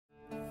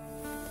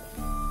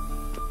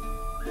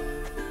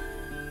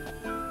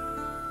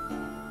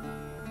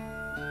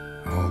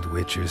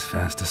Witcher's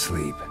fast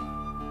asleep.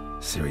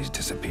 Ciri's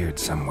disappeared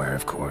somewhere,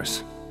 of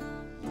course.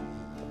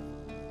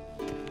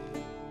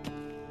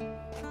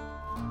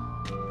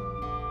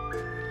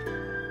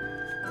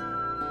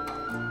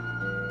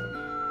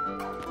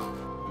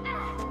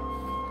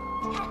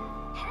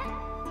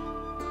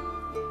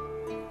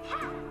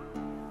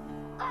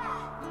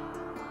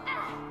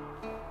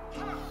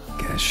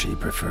 Guess she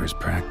prefers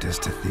practice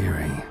to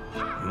theory.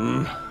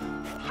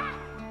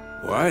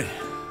 What?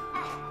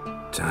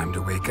 Time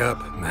to wake up,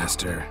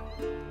 Master.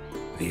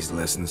 These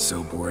lessons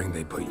so boring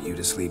they put you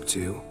to sleep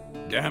too?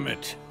 Damn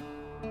it.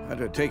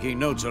 After taking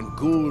notes on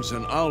ghouls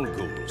and owl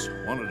ghouls,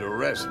 wanted to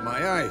rest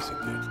my eyes a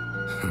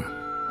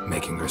bit.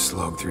 Making her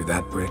slog through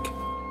that brick?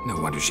 No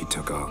wonder she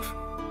took off.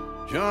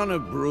 John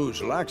of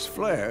Bruges lacks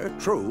flair,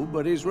 true,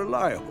 but he's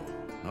reliable.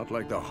 Not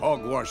like the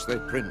hogwash they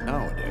print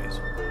nowadays.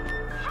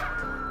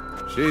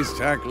 She's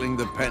tackling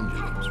the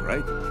pendulums,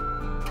 right?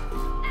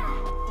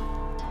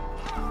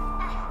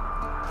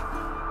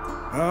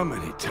 How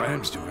many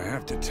times do I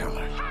have to tell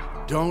her?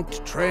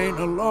 Don't train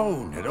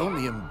alone. It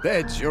only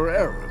embeds your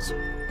errors.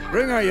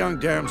 Bring our young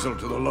damsel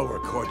to the lower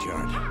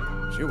courtyard.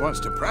 She wants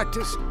to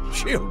practice,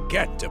 she'll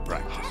get to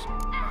practice.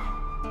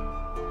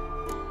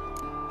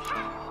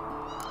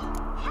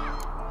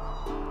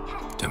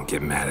 Don't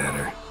get mad at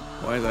her.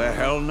 Why the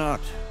hell not?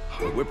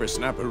 The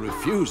whippersnapper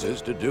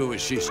refuses to do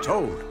as she's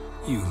told.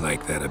 You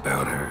like that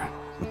about her.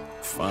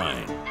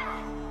 Fine.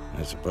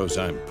 I suppose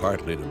I'm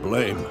partly to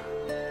blame.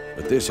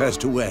 But this has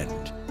to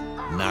end.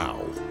 Now.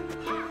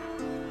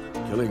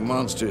 Killing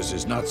monsters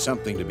is not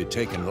something to be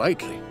taken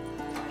lightly.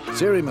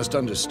 Ciri must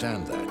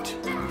understand that,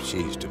 if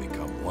she's to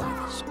become one of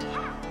us.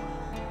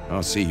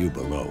 I'll see you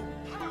below.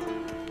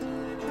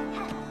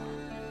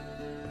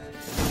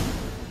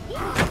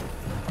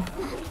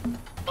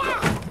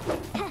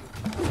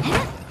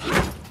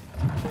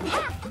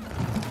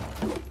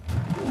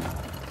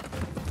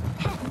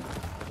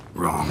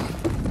 Wrong.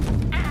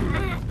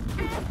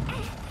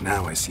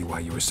 Now I see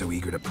why you were so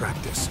eager to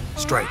practice.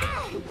 Strike.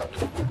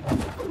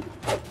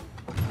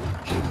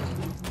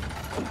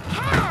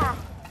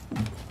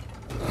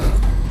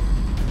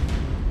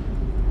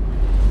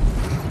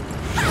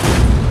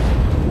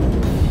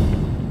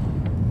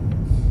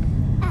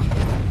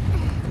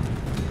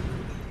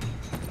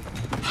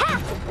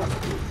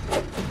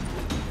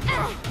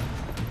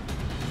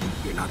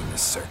 You're not in a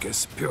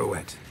circus.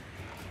 Pirouette.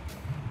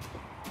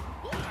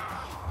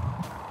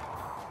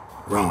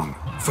 Wrong.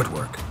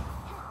 Footwork.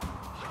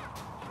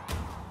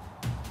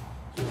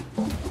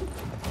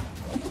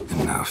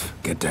 Enough.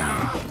 Get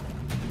down.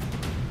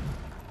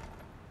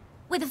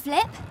 With a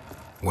flip?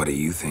 What do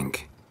you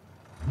think?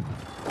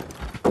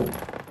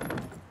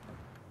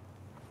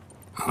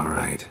 All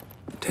right.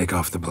 Take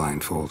off the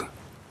blindfold.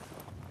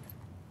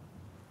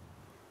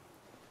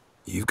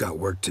 You've got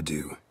work to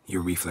do.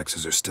 Your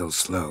reflexes are still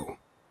slow.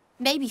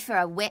 Maybe for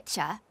a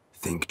witcher.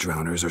 Think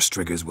drowners or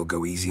striggers will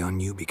go easy on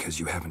you because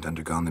you haven't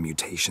undergone the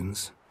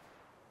mutations?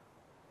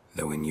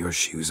 Though in your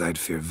shoes, I'd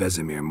fear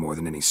Vesemir more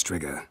than any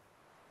strigger.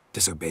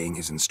 Disobeying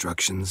his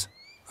instructions?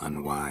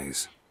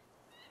 Unwise.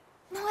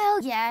 Well,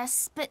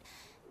 yes, but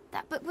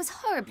that book was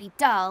horribly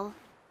dull.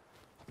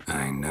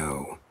 I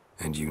know.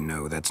 And you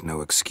know that's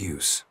no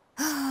excuse.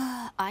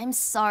 I'm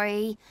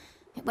sorry.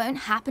 It won't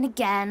happen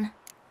again.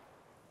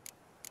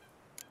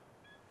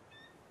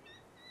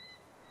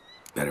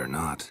 Better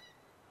not.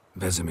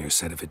 Vesemir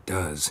said if it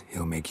does,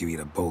 he'll make you eat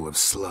a bowl of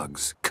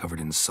slugs covered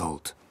in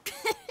salt.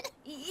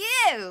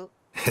 You!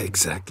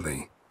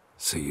 Exactly.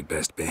 So you'd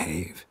best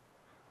behave.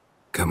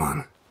 Come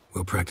on.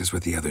 We'll practice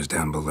with the others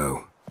down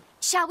below.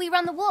 Shall we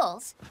run the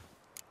walls?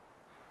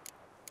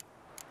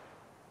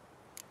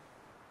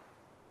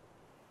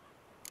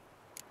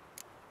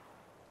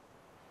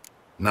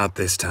 Not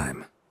this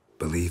time.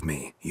 Believe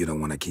me, you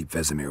don't want to keep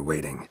Vesemir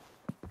waiting.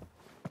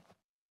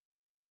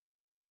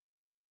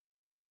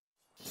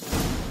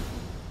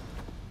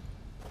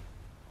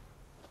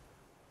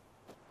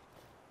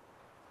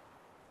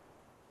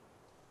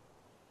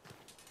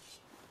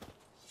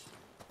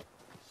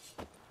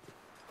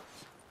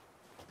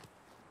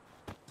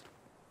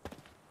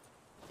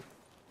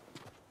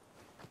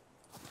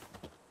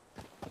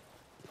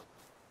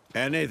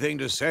 Anything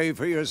to say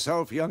for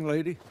yourself, young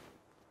lady?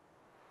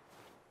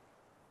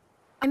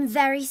 I'm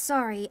very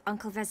sorry,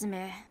 Uncle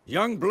Vesemir.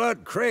 Young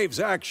blood craves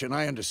action,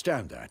 I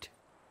understand that.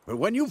 But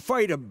when you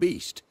fight a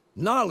beast,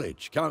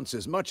 knowledge counts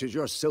as much as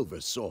your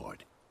silver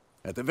sword.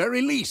 At the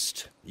very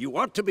least, you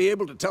ought to be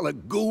able to tell a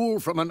ghoul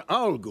from an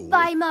owl ghoul.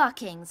 By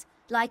markings,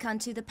 like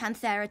unto the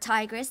Panthera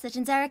tigris that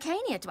in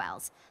Zerrikania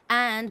dwells,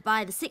 and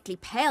by the sickly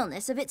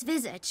paleness of its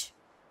visage.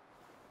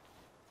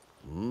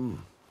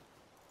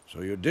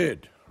 So you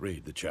did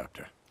read the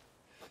chapter.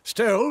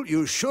 Still,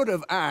 you should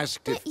have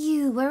asked if... But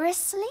you were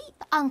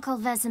asleep, Uncle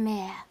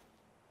Vesemir.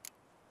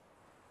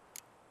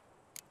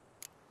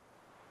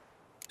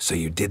 So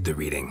you did the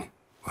reading.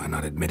 Why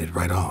not admit it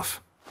right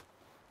off?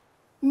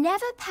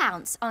 Never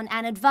pounce on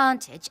an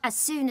advantage as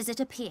soon as it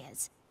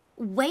appears.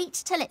 Wait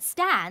till it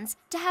stands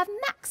to have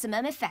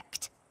maximum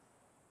effect.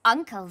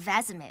 Uncle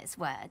Vesemir's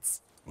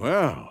words.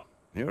 Well,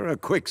 you're a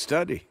quick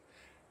study.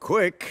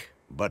 Quick,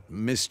 but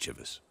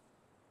mischievous.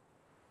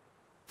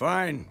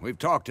 Fine, we've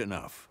talked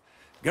enough.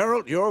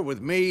 Geralt, you're with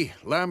me,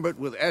 Lambert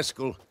with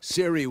Eskel,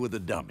 Ciri with the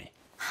dummy.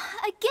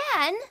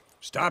 Again?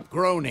 Stop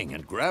groaning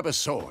and grab a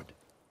sword.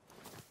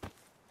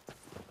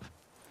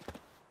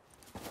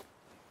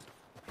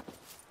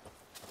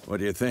 What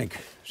do you think?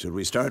 Should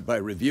we start by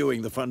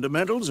reviewing the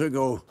fundamentals or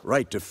go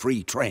right to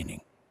free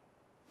training?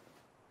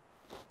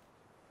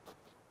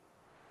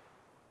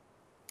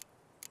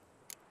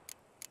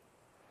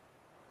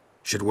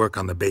 Should work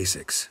on the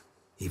basics.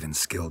 Even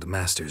skilled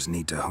masters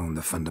need to hone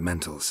the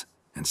fundamentals,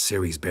 and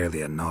Ciri's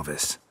barely a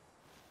novice.